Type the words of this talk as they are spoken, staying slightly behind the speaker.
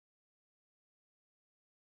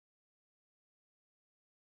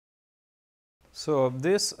So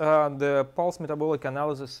this, the Pulse Metabolic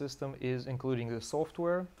Analysis System is including the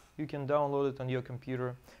software. You can download it on your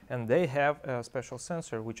computer, and they have a special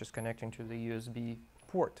sensor which is connecting to the USB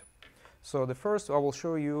port. So the first I will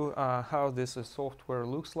show you how this software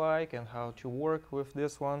looks like and how to work with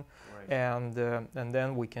this one, Right. and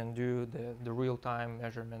then we can do the real-time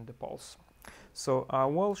measurement, the pulse. So I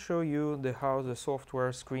will show you how the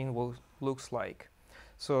software screen looks like.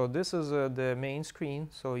 So this is the main screen.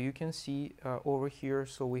 So you can see over here.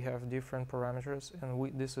 So we have different parameters, and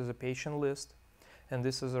this is a patient list, and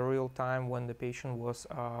this is a real time when the patient was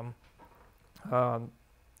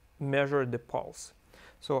measured the pulse.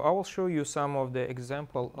 So I will show you some of the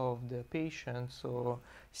example of the patient. So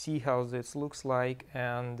see how this looks like,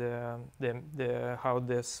 and how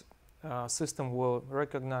this system will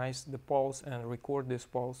recognize the pulse and record this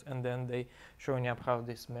pulse, and then they showing up how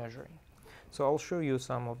this measuring. So I'll show you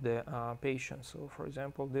some of the patients. So for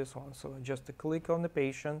example, this one. So just click on the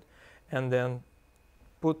patient, and then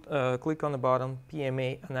click on the bottom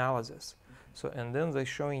PMA analysis. So and then they're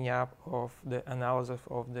showing up of the analysis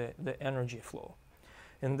of the energy flow.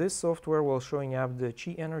 In this software will showing up the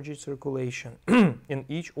chi energy circulation in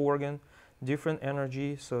each organ, different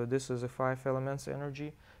energy. So this is a 5 elements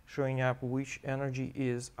energy, showing up which energy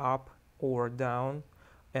is up or down,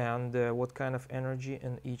 and what kind of energy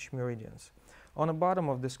in each meridians. On the bottom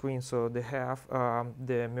of the screen, so they have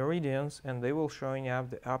the meridians, and they will showing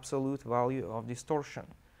up the absolute value of distortion.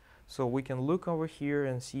 So we can look over here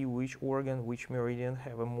and see which organ, which meridian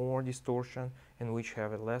have a more distortion and which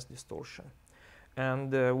have a less distortion.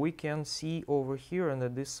 And we can see over here under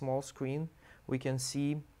this small screen, we can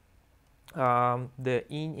see the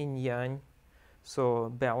yin and yang, so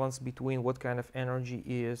balance between what kind of energy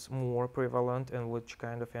is more prevalent and which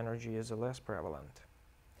kind of energy is less prevalent.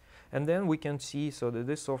 And then we can see, so that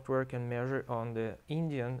this software can measure on the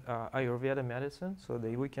Indian Ayurveda medicine, so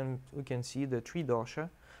that we can see the three dosha.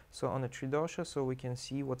 So on the three dosha, so we can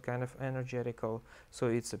see what kind of energetical, so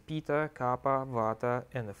it's a pitta, kapha, vata,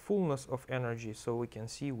 and the fullness of energy. So we can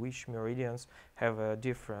see which meridians have a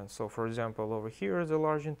difference. So for example, over here is the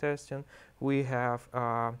large intestine, we have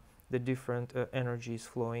the different energies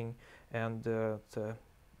flowing, and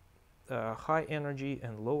high energy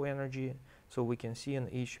and low energy. So we can see in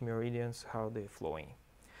each meridians how they're flowing.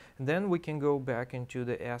 And then we can go back into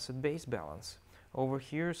the acid-base balance. Over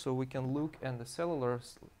here, so we can look at the cellular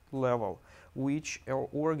level, which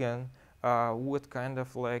organ, what kind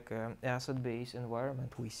of like acid-base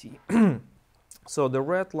environment we see. So the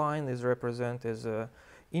red line is represent as a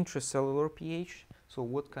intracellular pH. So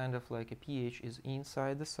what kind of like a pH is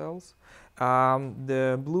inside the cells.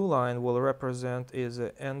 The blue line will represent is a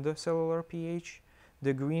endocellular pH.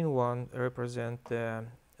 The green one represent the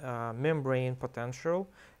membrane potential,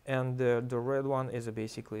 and the red one is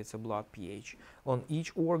basically it's a blood pH. On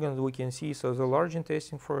each organ we can see, so the large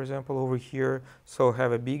intestine, for example, over here, so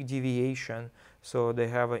have a big deviation. So they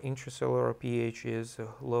have an intracellular pH is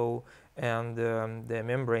low, and the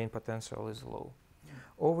membrane potential is low.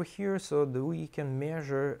 Over here, so we can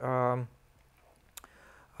measure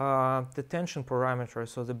the tension parameters,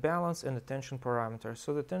 so the balance and the tension parameters.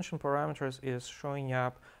 So the tension parameters is showing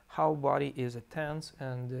up how body is tense,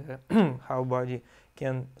 and how body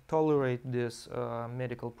can tolerate this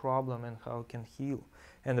medical problem and how it can heal.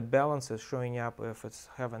 And the balance is showing up if it's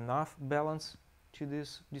have enough balance to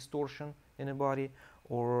this distortion in the body,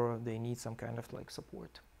 or they need some kind of like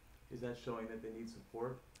support. Is that showing that they need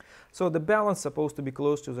support? So the balance is supposed to be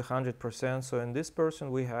close to the 100%. So in this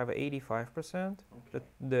person we have 85%, Okay.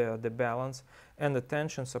 the balance, and the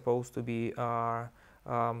tension supposed to be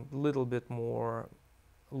little bit more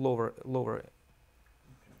lower.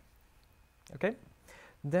 Okay.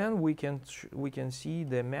 Then we can see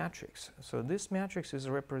the matrix. So this matrix is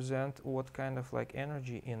represent what kind of like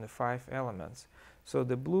energy in the 5 elements. So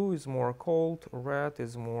the blue is more cold, red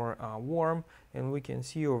is more warm, and we can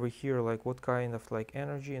see over here like what kind of like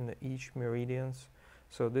energy in each meridians.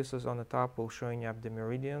 So this is on the top, will showing up the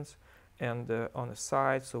meridians, and on the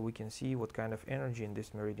side, so we can see what kind of energy in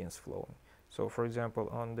these meridians flowing. So for example,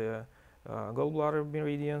 on the gallbladder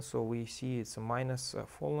meridian, so we see it's a minus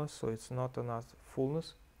fullness, so it's not enough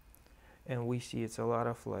fullness, and we see it's a lot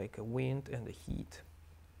of like a wind and the heat.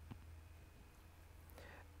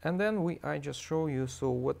 And then I just show you so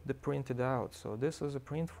what the printed out. So this is a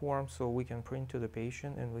print form, so we can print to the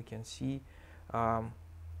patient, and we can see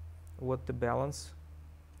what the balance,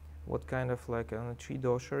 what kind of like three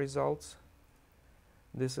dosha results.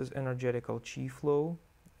 This is energetical chi flow,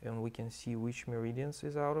 and we can see which meridians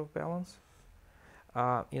is out of balance.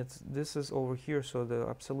 This is over here, so the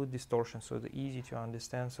absolute distortion, so the easy to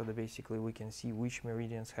understand. So basically we can see which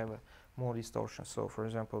meridians have a more distortion. So for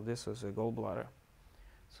example, this is a gallbladder.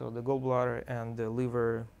 So the gallbladder and the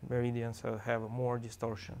liver meridians have more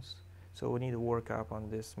distortions. So we need to work up on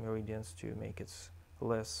these meridians to make it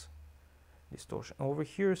less distortion. Over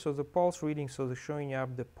here, so the pulse reading, so they're showing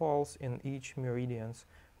up the pulse in each meridians,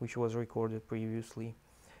 which was recorded previously.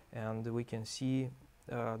 And we can see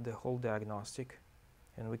the whole diagnostic,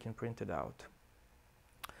 and we can print it out.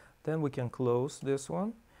 Then we can close this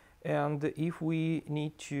one. And if we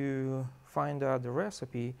need to find out the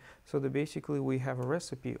recipe, so basically we have a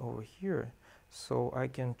recipe over here. So I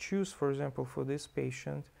can choose, for example, for this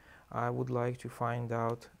patient, I would like to find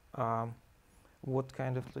out what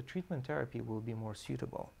kind of the treatment therapy will be more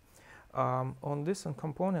suitable. On this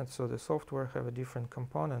component, so the software have a different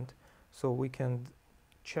component, so we can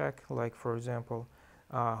check, like for example,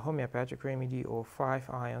 homeopathic remedy or 5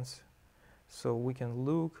 ions. So we can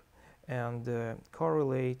look and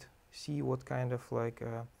correlate, see what kind of like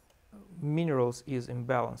minerals is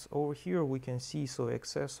imbalance. Over here we can see so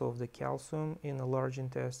excess of the calcium in the large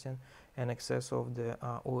intestine and excess of the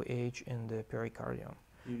OH in the pericardium.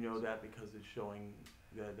 You know that because it's showing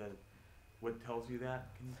that what tells you that?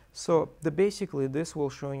 So basically this will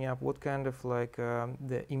showing up what kind of like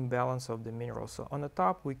the imbalance of the minerals. So on the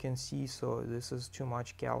top we can see so this is too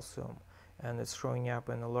much calcium, and it's showing up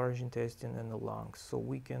in the large intestine and the lungs. So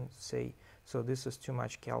we can say so this is too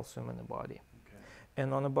much calcium in the body. Okay.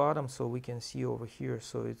 And on the bottom, so we can see over here,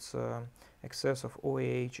 so it's excess of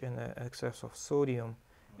OH and excess of sodium,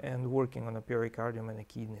 and working on the pericardium and the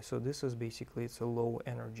kidney. So this is basically it's a low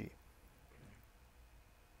energy.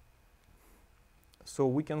 So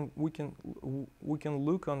we can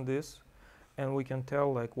look on this, and we can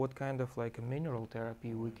tell like what kind of like a mineral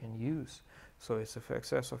therapy we can use. So it's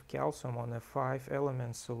excess of calcium on the 5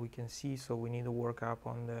 elements. So we can see. So we need to work up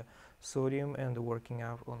on the sodium and working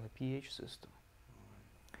up on the pH system.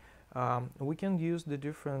 We can use the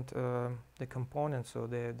different the components. So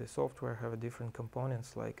the software have a different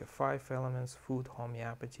components like 5 elements, food,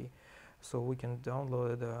 homeopathy. So we can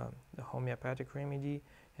download the homeopathic remedy,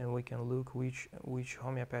 and we can look which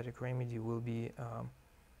homeopathic remedy will be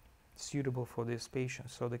suitable for this patient.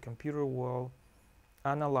 So the computer will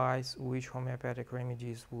analyze which homeopathic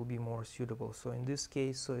remedies will be more suitable. So in this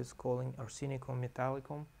case, so it's calling arsenicum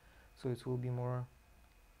metallicum, so it will be more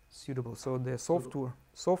suitable. So the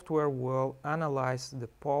software will analyze the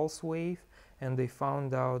pulse wave, and they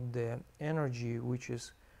found out the energy which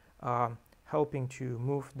is helping to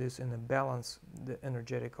move this in a balance, the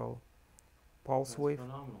energetical pulse wave. That's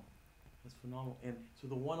phenomenal. That's phenomenal. And so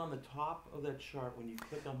the one on the top of that chart, when you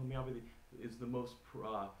click on homeopathy, is the most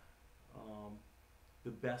the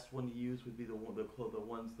best one to use would be the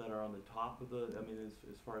ones that are on the top of the. I mean,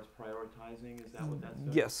 as far as prioritizing, is that what that's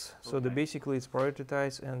doing? Yes. So Okay. basically it's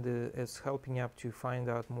prioritized, and it's helping up to find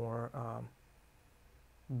out more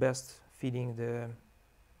best fitting the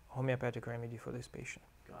homeopathic remedy for this patient.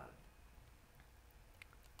 Got it.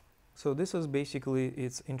 So this is basically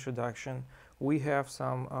its introduction. We have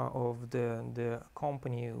some of the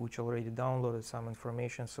company which already downloaded some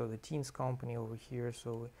information. So the Teens company over here.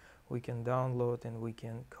 So we can download and we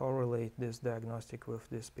can correlate this diagnostic with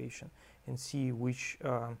this patient and see which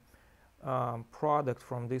product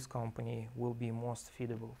from this company will be most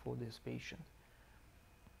suitable for this patient.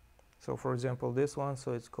 So for example, this one,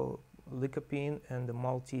 so it's called lycopene and the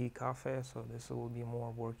multi-cafe. So this will be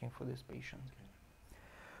more working for this patient.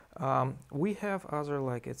 Okay. We have other,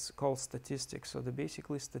 like it's called statistics. So the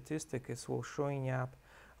basically statistic is all showing up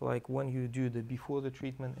like when you do the before the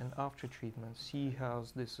treatment and after treatment, see how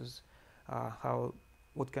this is,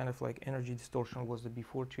 what kind of like energy distortion was the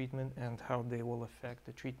before treatment and how they will affect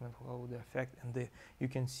the treatment, how will they affect, and you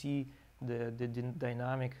can see the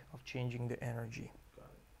dynamic of changing the energy.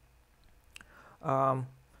 Got it.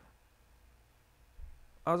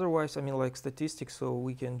 Otherwise, I mean, like statistics, so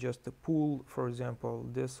we can just pull, for example,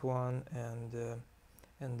 this one, and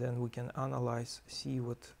then we can analyze, see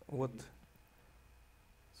what.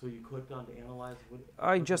 So you clicked on to analyze what?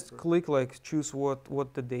 I just click like choose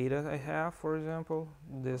what the data I have, for example,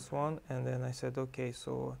 this one, and then I said okay,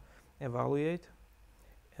 so evaluate,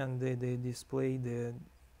 and they display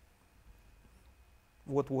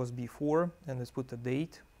what was before, and let's put the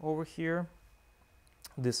date over here.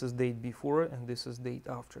 This is date before and this is date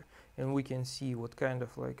after, and we can see what kind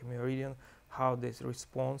of like meridian, how this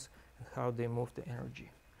responds and how they move the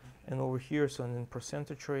energy. And over here, so in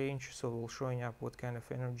percentage range, so we're showing up what kind of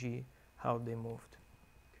energy, how they moved.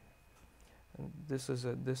 And this is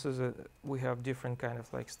we have different kind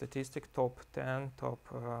of like statistic, top 10,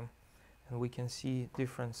 and we can see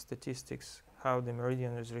different statistics, how the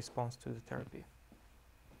meridian is response to the therapy.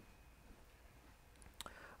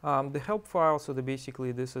 The help file, so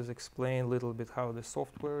basically this is explain a little bit how the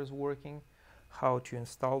software is working, how to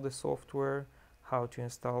install the software, how to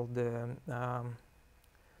install the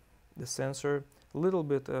sensor. A little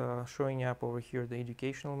bit showing up over here the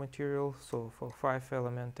educational material, so for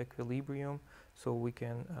 5-element equilibrium, so we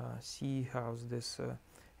can see how's this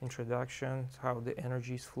introduction, how the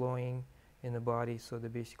energy is flowing in the body, so they're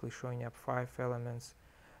basically showing up 5 elements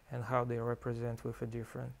and how they represent with a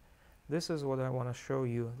different. This is what I want to show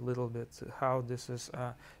you a little bit, how this is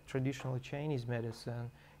traditional Chinese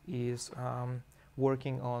medicine is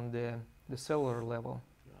working on the cellular level.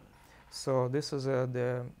 So this is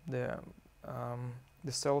the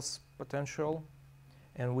cell's potential,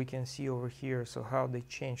 and we can see over here so how they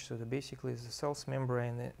change. So basically the cell's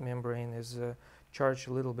membrane is charged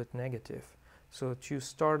a little bit negative. So to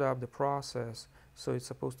start up the process, so it's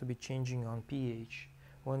supposed to be changing on pH.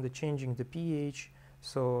 When they're changing the pH,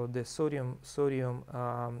 so the sodium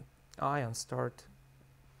ions start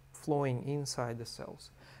flowing inside the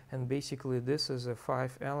cells. And basically this is a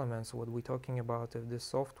 5 elements what we're talking about of this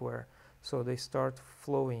software. So they start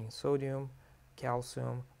flowing sodium,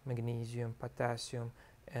 calcium, magnesium, potassium,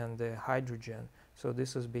 and hydrogen. So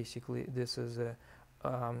this is basically, this is a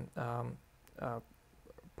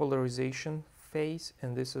polarization phase,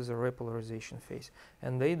 and this is a repolarization phase.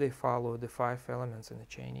 And they follow the 5 elements in the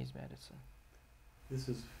Chinese medicine. This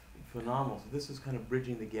is phenomenal. So this is kind of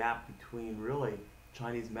bridging the gap between really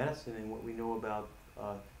Chinese medicine and what we know about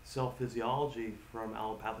cell physiology from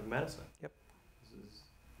allopathic medicine. Yep. This is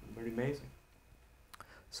very amazing.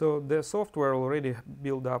 So the software already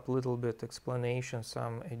built up a little bit explanation,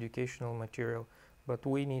 some educational material, but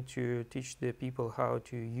we need to teach the people how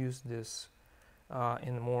to use this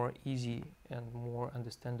in a more easy and more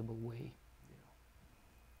understandable way.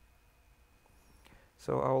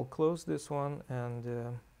 So I'll close this one and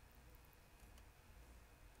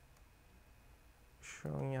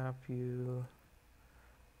showing up you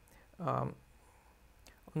on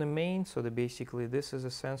the main. So basically this is a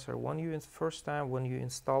sensor. When you first time when you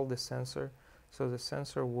install the sensor, so the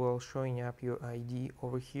sensor will showing up your ID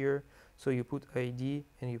over here. So you put ID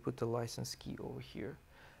and you put the license key over here.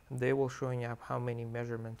 They will showing up how many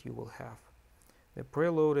measurement you will have. They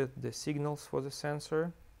preloaded the signals for the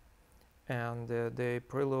sensor, and they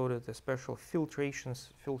preloaded a special filtration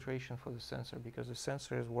for the sensor, because the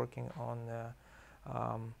sensor is working on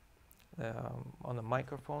a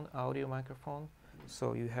microphone, audio microphone.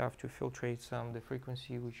 So you have to filtrate the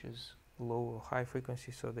frequency which is low or high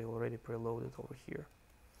frequency, so they already preloaded over here.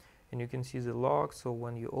 And you can see the log, so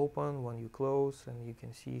when you open, when you close, and you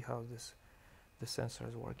can see how the sensor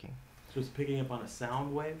is working. So it's picking up on a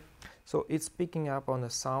sound wave? So it's picking up on a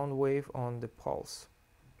sound wave on the pulse.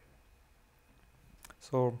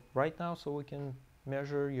 So right now, so we can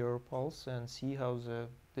measure your pulse and see how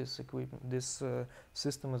this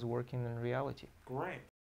system is working in reality. Great.